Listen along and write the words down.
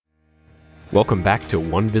Welcome back to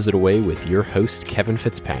One Visit Away with your host, Kevin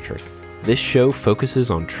Fitzpatrick. This show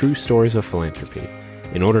focuses on true stories of philanthropy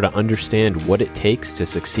in order to understand what it takes to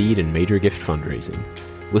succeed in major gift fundraising.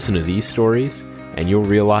 Listen to these stories, and you'll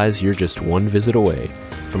realize you're just one visit away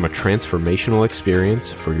from a transformational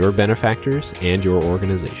experience for your benefactors and your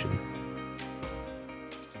organization.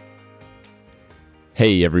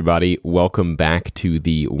 Hey everybody, welcome back to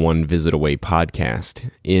the One Visit Away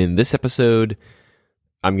podcast. In this episode,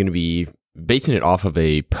 I'm going to be basing it off of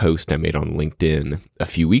a post I made on LinkedIn a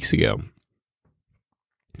few weeks ago.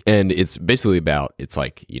 And it's basically about,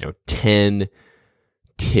 10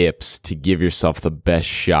 tips to give yourself the best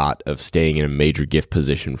shot of staying in a major gift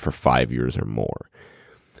position for 5 years or more.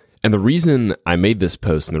 And the reason I made this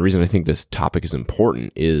post and the reason I think this topic is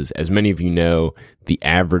important is, as many of you know, the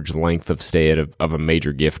average length of stay of a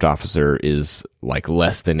major gift officer is like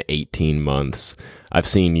less than 18 months. I've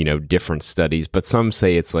seen, different studies, but some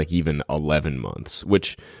say it's like even 11 months,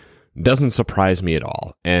 which doesn't surprise me at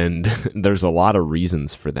all. And there's a lot of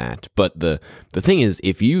reasons for that. But the thing is,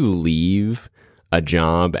 if you leave a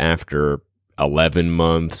job after 11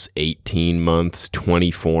 months, 18 months,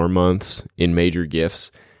 24 months in major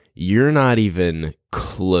gifts, you're not even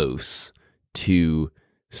close to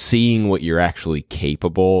seeing what you're actually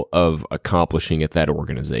capable of accomplishing at that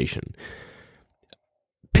organization.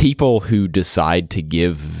 People who decide to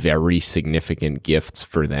give very significant gifts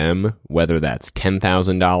for them, whether that's $10,000,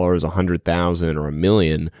 $100,000, or $1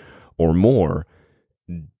 million or more,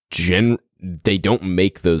 they don't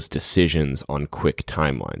make those decisions on quick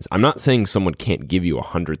timelines. I'm not saying someone can't give you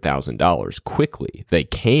 $100,000 quickly. They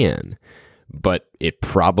can, but it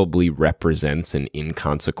probably represents an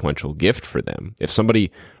inconsequential gift for them. If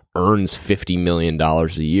somebody earns $50 million a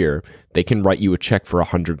year, they can write you a check for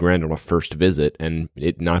 $100,000 on a first visit and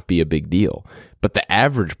it not be a big deal. But the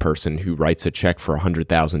average person who writes a check for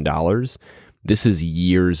 $100,000, this is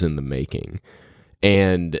years in the making.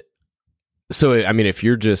 And so, if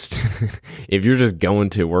you're just going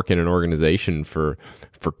to work in an organization for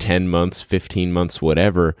 10 months, 15 months,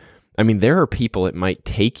 whatever, there are people it might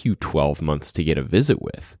take you 12 months to get a visit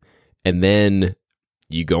with. And then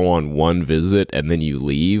you go on one visit and then you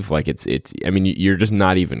leave. You're just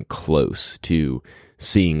not even close to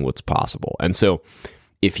seeing what's possible. And so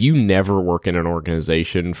if you never work in an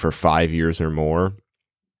organization for 5 years or more,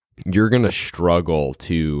 you're going to struggle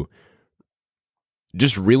to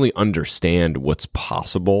just really understand what's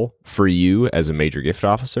possible for you as a major gift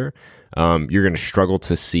officer. You're going to struggle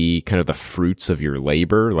to see kind of the fruits of your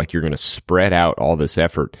labor. Like, you're going to spread out all this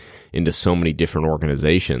effort into so many different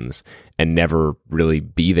organizations and never really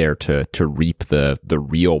be there to reap the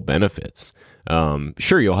real benefits.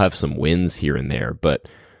 Sure, you'll have some wins here and there, but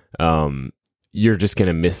you're just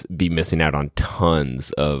going to be missing out on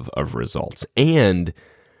tons of results. And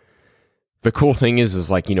the cool thing is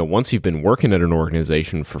once you've been working at an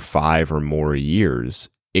organization for 5 or more years,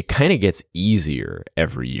 it kind of gets easier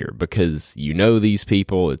every year because you know these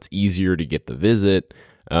people. It's easier to get the visit.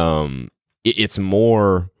 It's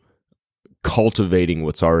more cultivating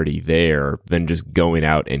what's already there than just going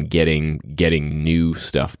out and getting new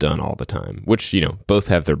stuff done all the time, which, both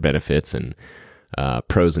have their benefits and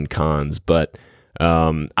pros and cons. But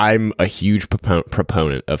I'm a huge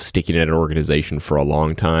proponent of sticking at an organization for a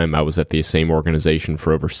long time. I was at the same organization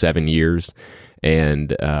for over 7 years,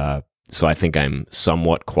 and so I think I'm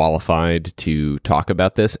somewhat qualified to talk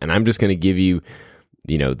about this. And I'm just going to give you,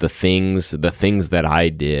 the things that I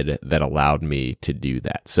did that allowed me to do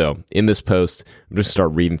that. So in this post, I'm just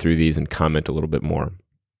start reading through these and comment a little bit more.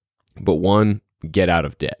 But one, get out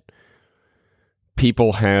of debt.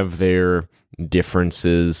 People have their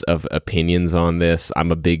differences of opinions on this.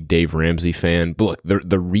 I'm a big Dave Ramsey fan. But look,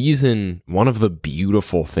 the reason, one of the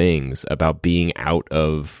beautiful things about being out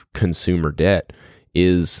of consumer debt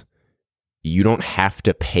is you don't have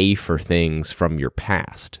to pay for things from your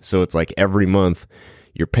past. So it's like every month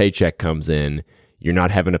your paycheck comes in, you're not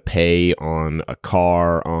having to pay on a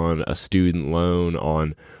car, on a student loan,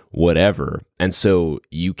 on whatever. And so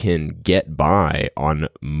you can get by on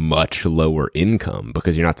much lower income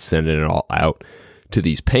because you're not sending it all out to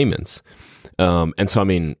these payments. And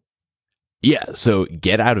so, so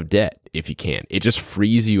get out of debt if you can. It just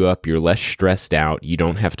frees you up. You're less stressed out. You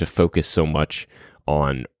don't have to focus so much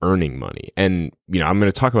on earning money. And, I'm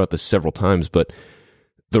going to talk about this several times, but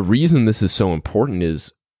the reason this is so important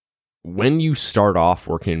is when you start off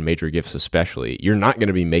working in major gifts especially, you're not going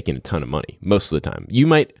to be making a ton of money most of the time. You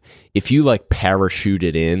might, if you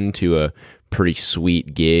parachuted into a pretty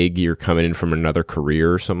sweet gig, you're coming in from another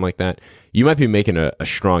career or something like that, you might be making a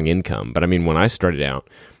strong income. But when I started out,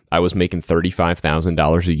 I was making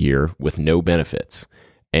 $35,000 a year with no benefits.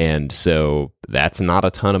 And so that's not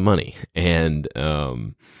a ton of money. And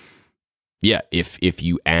if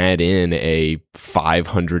you add in a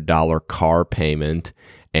 $500 car payment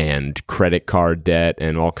and credit card debt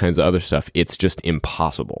and all kinds of other stuff, it's just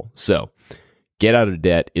impossible. So get out of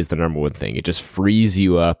debt is the number one thing. It just frees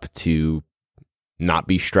you up to not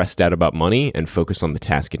be stressed out about money and focus on the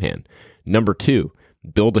task at hand. Number 2,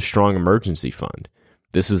 build a strong emergency fund.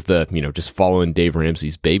 This is just following Dave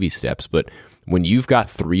Ramsey's baby steps. But when you've got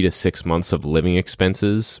 3 to 6 months of living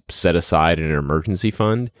expenses set aside in an emergency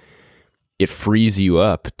fund, it frees you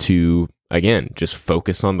up to, again, just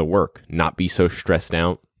focus on the work, not be so stressed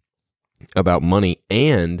out about money.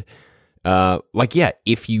 And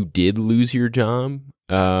if you did lose your job,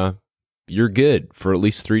 you're good for at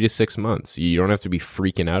least 3 to 6 months. You don't have to be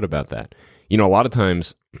freaking out about that. A lot of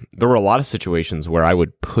times there were a lot of situations where I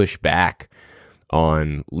would push back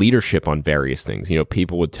on leadership on various things.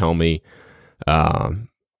 People would tell me,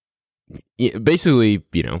 basically,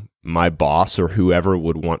 my boss or whoever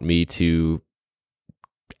would want me to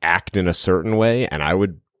act in a certain way, and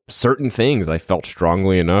certain things I felt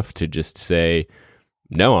strongly enough to just say,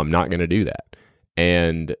 no, I'm not going to do that.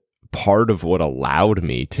 And part of what allowed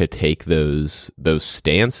me to take those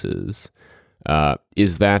stances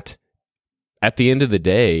is that at the end of the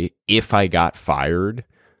day, if I got fired,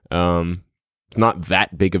 it's not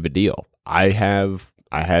that big of a deal. I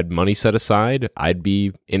had money set aside. I'd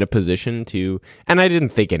be in a position to, and I didn't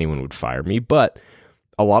think anyone would fire me, but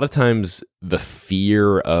a lot of times the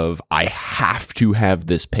fear of I have to have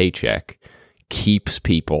this paycheck keeps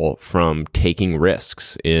people from taking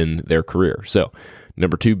risks in their career. So,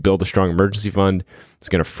 number 2, build a strong emergency fund. It's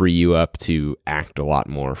going to free you up to act a lot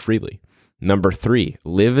more freely. Number 3,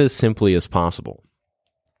 live as simply as possible.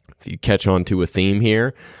 If you catch on to a theme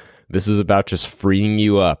here, this is about just freeing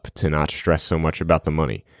you up to not stress so much about the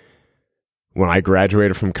money. When I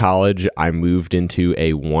graduated from college, I moved into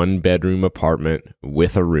a 1-bedroom apartment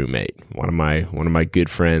with a roommate. One of my good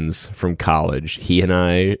friends from college. He and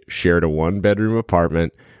I shared a 1-bedroom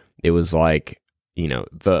apartment. It was like,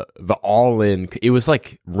 the all in. It was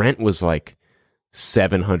like rent was like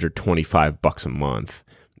 $725 a month.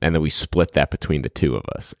 And then we split that between the two of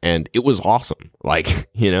us. And it was awesome.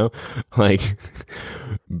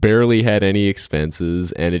 Barely had any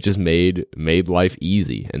expenses, and it just made life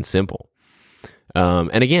easy and simple.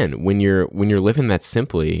 And again, when you're living that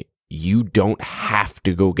simply, you don't have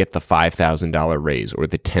to go get the $5,000 raise or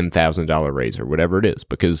the $10,000 raise or whatever it is,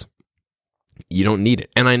 because you don't need it.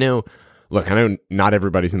 And I know not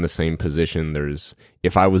everybody's in the same position.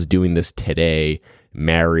 If I was doing this today,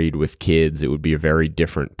 married with kids, it would be a very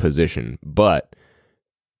different position, but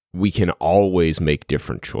we can always make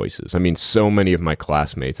different choices. I mean, so many of my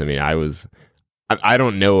classmates, I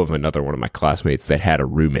don't know of another one of my classmates that had a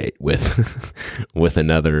roommate with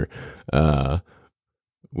another a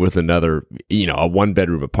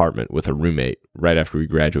 1-bedroom apartment with a roommate right after we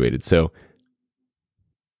graduated. So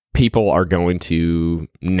people are going to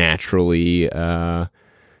naturally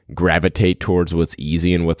gravitate towards what's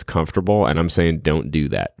easy and what's comfortable. And I'm saying don't do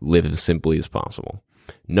that. Live as simply as possible.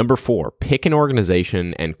 Number 4, pick an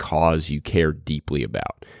organization and cause you care deeply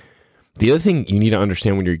about. The other thing you need to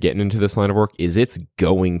understand when you're getting into this line of work is it's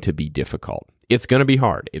going to be difficult. It's going to be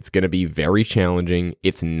hard. It's going to be very challenging.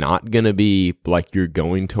 It's not going to be like you're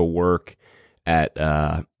going to work at,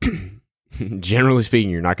 generally speaking,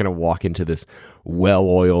 you're not going to walk into this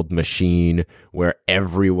well-oiled machine where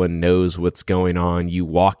everyone knows what's going on. You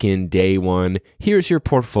walk in day one, here's your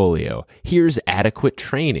portfolio. Here's adequate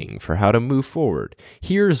training for how to move forward.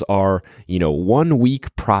 Here's our,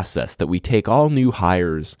 1-week process that we take all new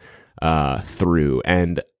hires through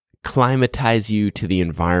and climatize you to the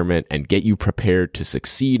environment and get you prepared to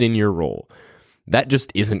succeed in your role. That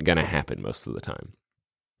just isn't going to happen most of the time.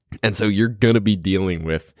 And so you're going to be dealing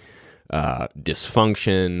with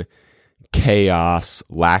dysfunction, chaos,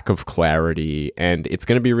 lack of clarity, and it's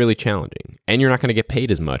going to be really challenging. And you're not going to get paid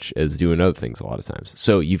as much as doing other things a lot of times.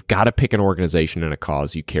 So you've got to pick an organization and a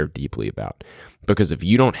cause you care deeply about. Because if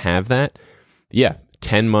you don't have that,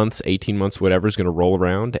 10 months, 18 months, whatever is going to roll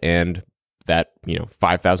around, and that,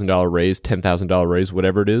 $5,000 raise, $10,000 raise,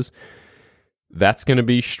 whatever it is, that's going to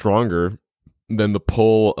be stronger than the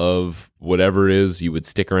pull of whatever it is you would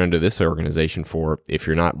stick around to this organization for if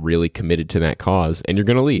you're not really committed to that cause, and you're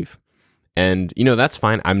going to leave. And, that's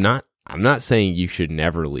fine. I'm not saying you should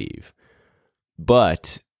never leave,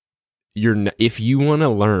 but if you want to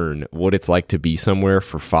learn what it's like to be somewhere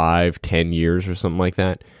for 5-10 years or something like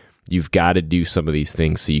that, you've got to do some of these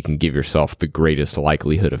things so you can give yourself the greatest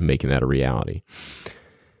likelihood of making that a reality.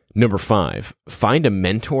 Number 5, find a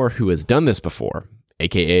mentor who has done this before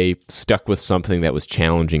aka stuck with something that was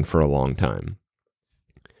challenging for a long time.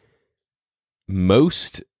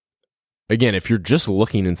 Again, if you're just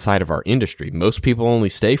looking inside of our industry, most people only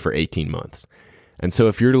stay for 18 months. And so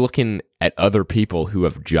if you're looking at other people who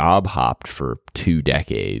have job hopped for 2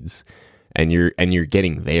 decades and you're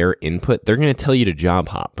getting their input, they're going to tell you to job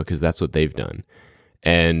hop because that's what they've done.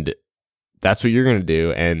 And that's what you're going to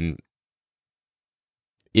do. And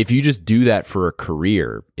if you just do that for a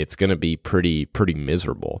career, it's going to be pretty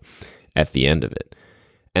miserable at the end of it.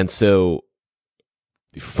 And so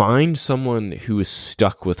find someone who is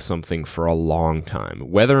stuck with something for a long time,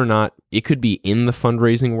 whether or not it could be in the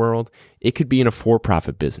fundraising world, it could be in a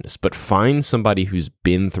for-profit business, but find somebody who's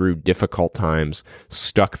been through difficult times,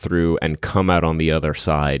 stuck through, and come out on the other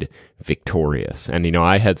side victorious. And,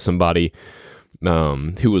 I had somebody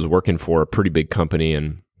who was working for a pretty big company,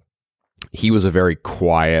 and he was a very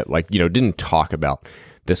quiet, didn't talk about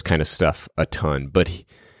this kind of stuff a ton, but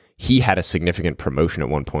he had a significant promotion at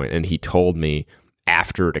one point, and he told me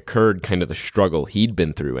after it occurred, kind of the struggle he'd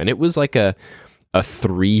been through. And it was like a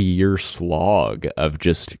 3-year slog of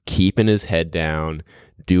just keeping his head down,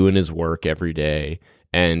 doing his work every day.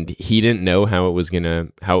 And he didn't know how it was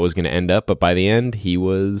gonna end up. But by the end, he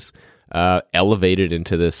was elevated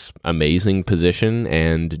into this amazing position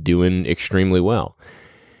and doing extremely well.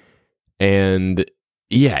 And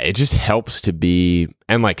yeah, it just helps to be,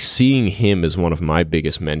 and seeing him as one of my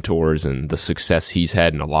biggest mentors and the success he's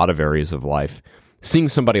had in a lot of areas of life. Seeing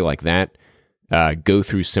somebody like that go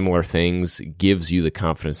through similar things gives you the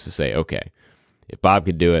confidence to say, okay, if Bob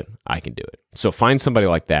can do it, I can do it. So find somebody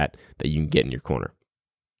like that you can get in your corner.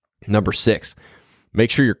 Number 6,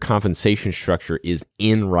 make sure your compensation structure is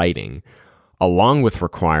in writing, along with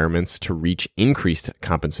requirements to reach increased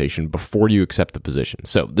compensation before you accept the position.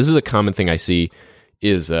 So this is a common thing I see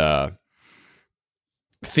is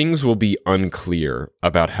things will be unclear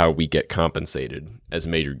about how we get compensated as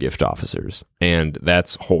major gift officers, and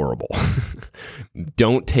that's horrible.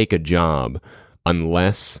 Don't take a job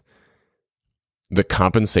unless the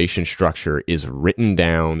compensation structure is written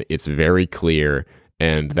down, it's very clear,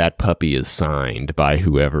 and that puppy is signed by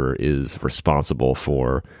whoever is responsible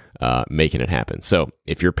for making it happen. So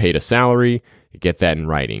if you're paid a salary, get that in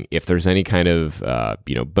writing. If there's any kind of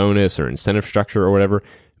bonus or incentive structure or whatever,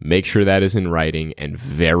 make sure that is in writing and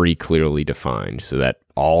very clearly defined so that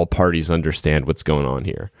all parties understand what's going on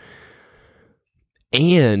here.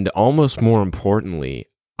 And almost more importantly,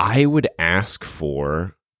 I would ask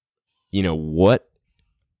for, what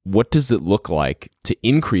does it look like to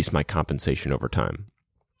increase my compensation over time?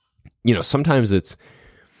 Sometimes it's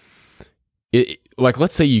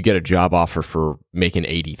let's say you get a job offer for making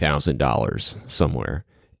 $80,000 somewhere,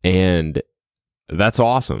 and that's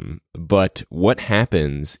awesome. But what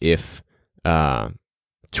happens if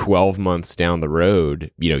 12 months down the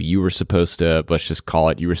road, you were supposed to, let's just call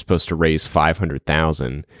it, you were supposed to raise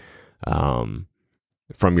 $500,000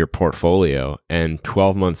 from your portfolio, and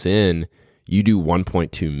 12 months in, you do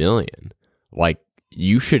 $1.2 million.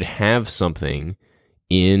 You should have something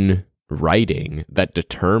in writing that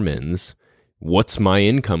determines what's my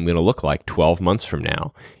income going to look like 12 months from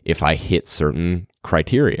now if I hit certain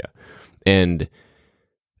criteria. And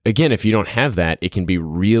again, if you don't have that, it can be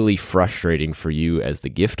really frustrating for you as the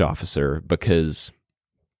gift officer because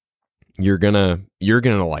you're gonna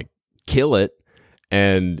kill it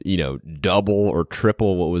and double or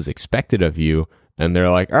triple what was expected of you, and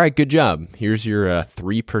they're like, all right, good job, here's your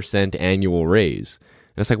 3% annual raise.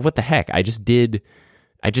 And it's like, what the heck? I just did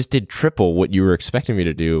triple what you were expecting me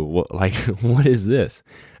to do. What is this?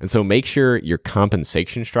 And so make sure your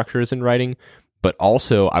compensation structure is in writing. But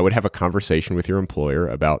also, I would have a conversation with your employer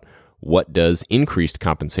about what does increased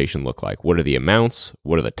compensation look like? What are the amounts?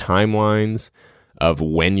 What are the timelines of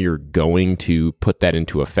when you're going to put that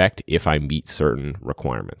into effect if I meet certain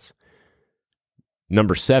requirements?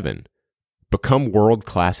 Number 7, become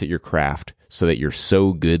world-class at your craft so that you're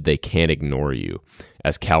so good they can't ignore you,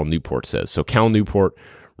 as Cal Newport says. So Cal Newport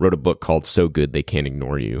wrote a book called So Good They Can't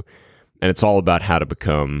Ignore You, and it's all about how to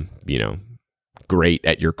become, great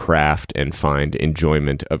at your craft and find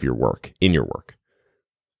enjoyment of your work, in your work.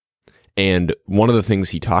 And one of the things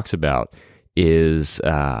he talks about is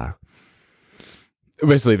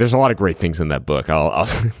basically there's a lot of great things in that book. I'll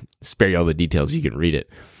spare you all the details. You can read it.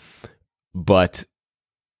 But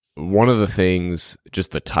one of the things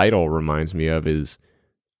just the title reminds me of is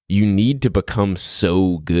you need to become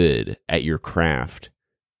so good at your craft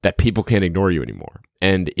that people can't ignore you anymore.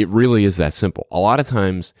 And it really is that simple. A lot of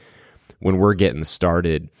times when we're getting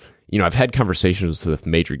started, I've had conversations with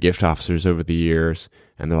major gift officers over the years,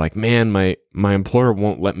 and they're like, man, my employer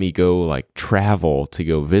won't let me go travel to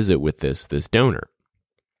go visit with this donor.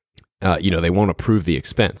 they won't approve the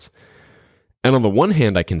expense. And on the one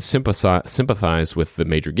hand, I can sympathize with the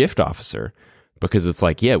major gift officer because it's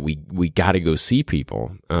like, yeah, we got to go see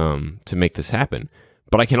people to make this happen.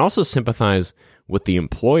 But I can also sympathize with the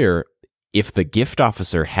employer if the gift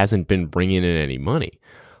officer hasn't been bringing in any money.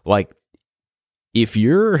 Like, if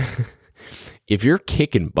you're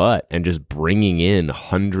kicking butt and just bringing in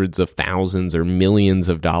hundreds of thousands or millions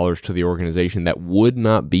of dollars to the organization that would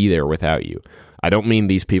not be there without you. I don't mean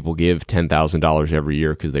these people give $10,000 every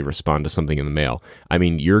year because they respond to something in the mail. I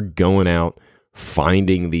mean, you're going out,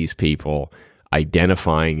 finding these people,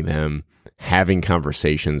 identifying them, having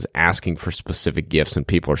conversations, asking for specific gifts, and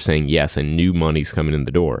people are saying yes, and new money's coming in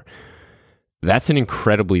the door. That's an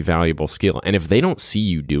incredibly valuable skill. And if they don't see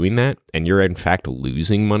you doing that, and you're in fact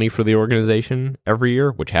losing money for the organization every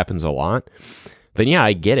year, which happens a lot, then yeah,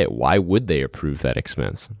 I get it. Why would they approve that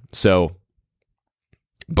expense? So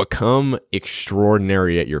become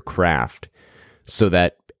extraordinary at your craft so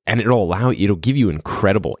that, and it'll give you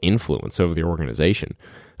incredible influence over the organization.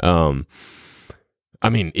 I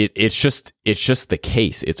mean, it's just the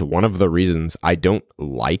case. It's one of the reasons I don't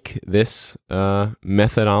like this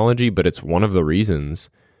methodology, but it's one of the reasons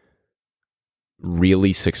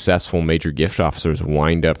really successful major gift officers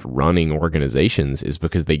wind up running organizations is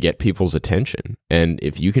because they get people's attention. And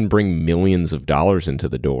if you can bring millions of dollars into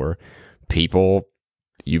the door,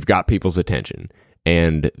 you've got people's attention.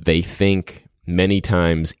 And they think many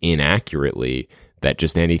times inaccurately that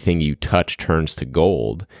just anything you touch turns to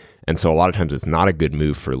gold. And so a lot of times it's not a good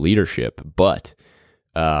move for leadership, but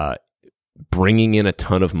bringing in a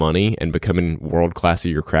ton of money and becoming world-class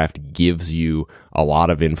at your craft gives you a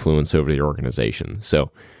lot of influence over the organization.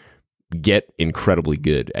 So get incredibly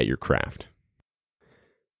good at your craft.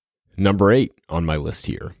 Number 8 on my list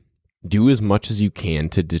here. Do as much as you can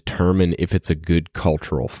to determine if it's a good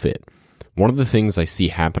cultural fit. One of the things I see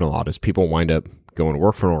happen a lot is people wind up going to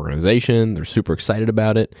work for an organization, they're super excited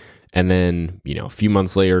about it, and then, a few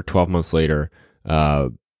months later, 12 months later,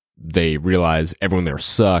 they realize everyone there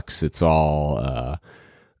sucks. It's all,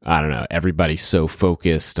 I don't know, everybody's so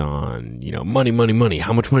focused on, money, money, money.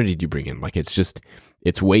 How much money did you bring in? Like,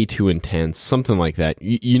 it's way too intense, something like that.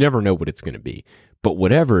 You never know what it's going to be. But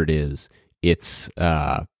whatever it is, it's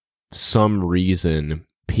some reason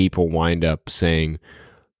people wind up saying,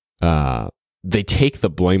 they take the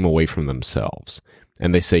blame away from themselves.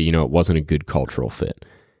 And they say, it wasn't a good cultural fit.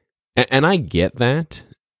 And I get that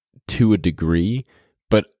to a degree,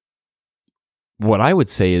 but what I would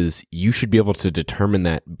say is you should be able to determine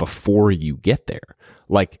that before you get there.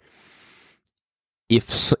 Like,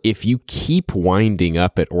 if you keep winding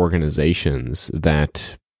up at organizations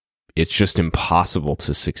that it's just impossible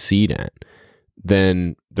to succeed at,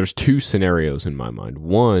 then there's 2 scenarios in my mind.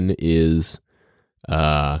 One is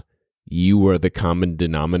you are the common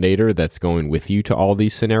denominator that's going with you to all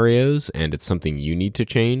these scenarios, and it's something you need to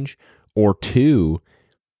change. Or 2,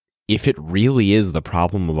 if it really is the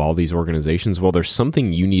problem of all these organizations, well, there's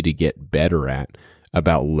something you need to get better at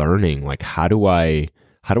about learning. Like, how do I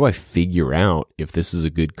figure out if this is a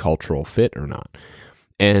good cultural fit or not?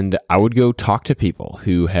 And I would go talk to people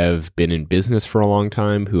who have been in business for a long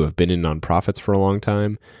time, who have been in nonprofits for a long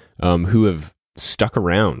time, who have stuck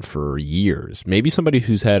around for years. Maybe somebody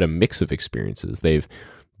who's had a mix of experiences. They've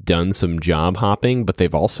done some job hopping, but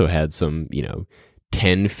they've also had some,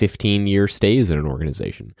 10, 15-year stays in an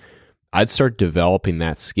organization. I'd start developing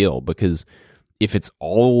that skill, because if it's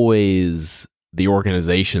always the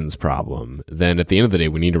organization's problem, then at the end of the day,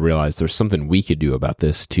 we need to realize there's something we could do about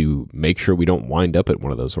this to make sure we don't wind up at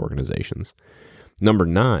one of those organizations. Number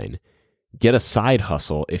 9, get a side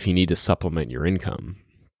hustle if you need to supplement your income.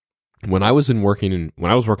 When I was working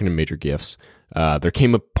in major gifts, there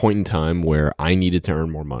came a point in time where I needed to earn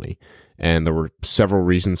more money, and there were several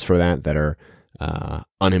reasons for that are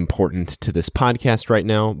unimportant to this podcast right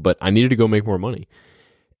now. But I needed to go make more money,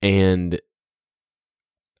 and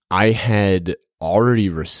I had already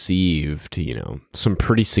received, some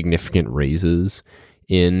pretty significant raises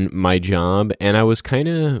in my job, and I was kind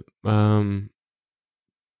of over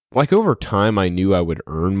time, I knew I would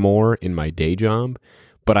earn more in my day job.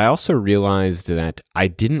 But I also realized that I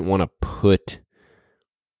didn't want to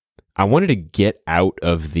I wanted to get out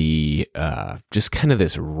of the, just kind of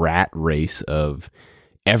this rat race of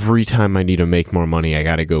every time I need to make more money, I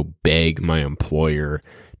got to go beg my employer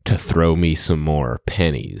to throw me some more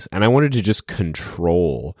pennies. And I wanted to just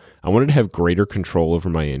I wanted to have greater control over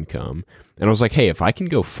my income. And I was like, hey, if I can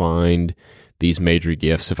go find these major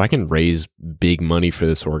gifts, if I can raise big money for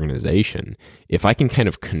this organization, if I can kind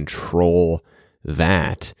of control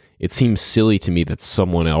that, it seems silly to me that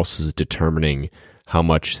someone else is determining how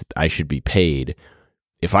much I should be paid.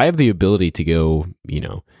 if I have the ability to go,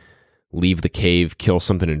 leave the cave, kill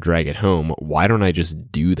something, and drag it home, why don't I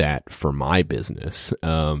just do that for my business?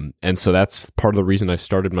 And so that's part of the reason I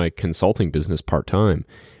started my consulting business part-time,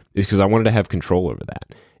 is because I wanted to have control over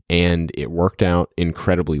that. And it worked out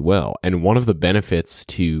incredibly well. And one of the benefits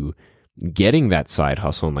to getting that side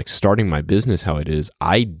hustle and like starting my business how it is,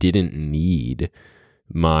 I didn't need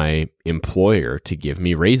my employer to give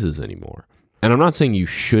me raises anymore. And I'm not saying you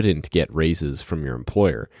shouldn't get raises from your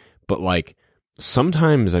employer, but like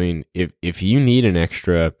sometimes, I mean, if you need an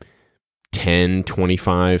extra $10, $25,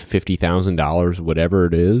 $50,000, whatever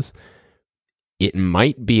it is, it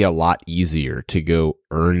might be a lot easier to go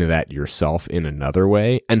earn that yourself in another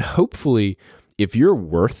way. And hopefully, if you're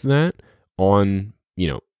worth that on,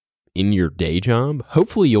 in your day job,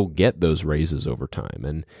 hopefully you'll get those raises over time.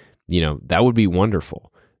 And, that would be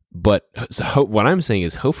wonderful. But what I'm saying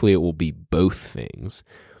is hopefully it will be both things.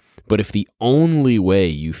 But if the only way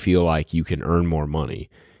you feel like you can earn more money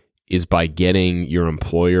is by getting your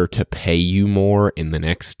employer to pay you more in the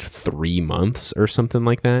next 3 months or something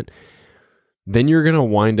like that, then you're going to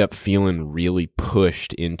wind up feeling really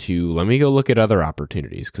pushed into, let me go look at other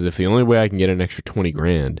opportunities. Because if the only way I can get an extra 20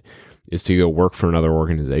 grand is to go work for another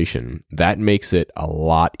organization, that makes it a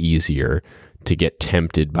lot easier to get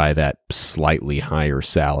tempted by that slightly higher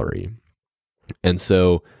salary. And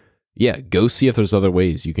so, yeah, go see if there's other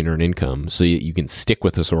ways you can earn income so you can stick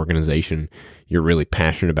with this organization you're really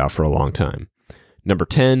passionate about for a long time. Number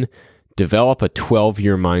 10, develop a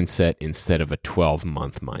 12-year mindset instead of a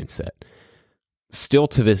 12-month mindset. Still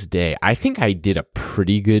to this day, I think I did a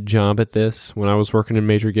pretty good job at this when I was working in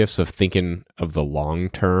Major Gifts of thinking of the long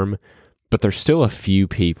term, but there's still a few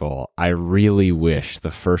people I really wish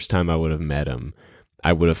the first time I would have met them,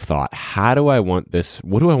 I would have thought, what do I want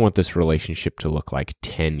this relationship to look like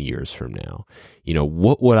 10 years from now?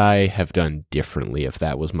 What would I have done differently if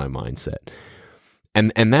that was my mindset?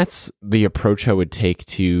 And that's the approach I would take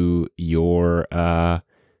to your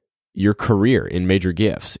career in Major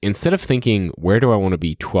Gifts. Instead of thinking, where do I want to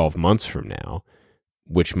be 12 months from now,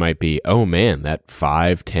 which might be, oh man, that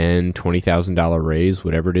 $5,000, $10,000, $20,000 raise,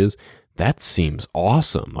 whatever it is, that seems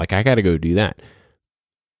awesome. Like I got to go do that.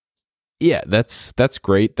 Yeah, that's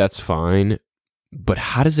great. That's fine. But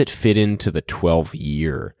how does it fit into the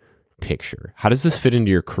 12-year picture? How does this fit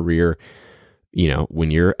into your career,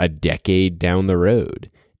 when you're a decade down the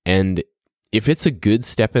road? And if it's a good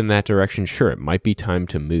step in that direction, sure, it might be time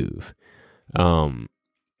to move.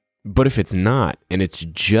 But if it's not, and it's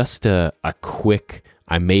just a quick,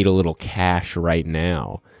 I made a little cash right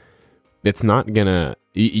now,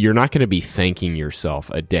 you're not going to be thanking yourself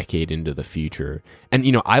a decade into the future.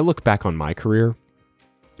 And, I look back on my career,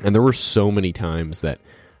 and there were so many times that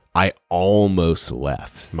I almost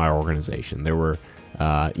left my organization. There were,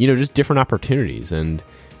 just different opportunities. And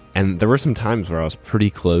there were some times where I was pretty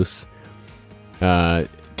close to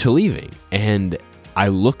leaving. And I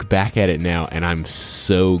look back at it now, and I'm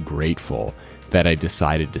so grateful that I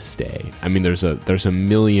decided to stay. I mean, there's a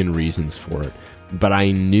million reasons for it. But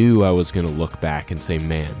I knew I was going to look back and say,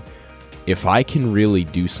 man, if I can really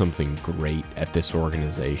do something great at this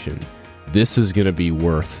organization, this is going to be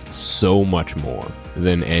worth so much more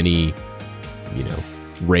than any,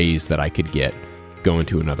 raise that I could get going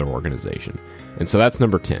to another organization. And so that's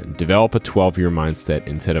number 10. Develop a 12-year mindset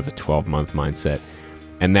instead of a 12-month mindset.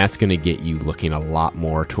 And that's going to get you looking a lot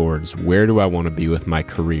more towards where do I want to be with my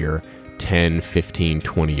career 10, 15,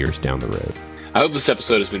 20 years down the road. I hope this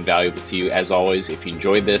episode has been valuable to you. As always, if you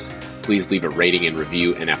enjoyed this, please leave a rating and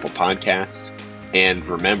review in Apple Podcasts. And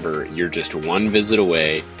remember, you're just one visit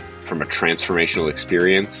away from a transformational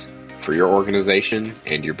experience for your organization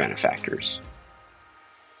and your benefactors.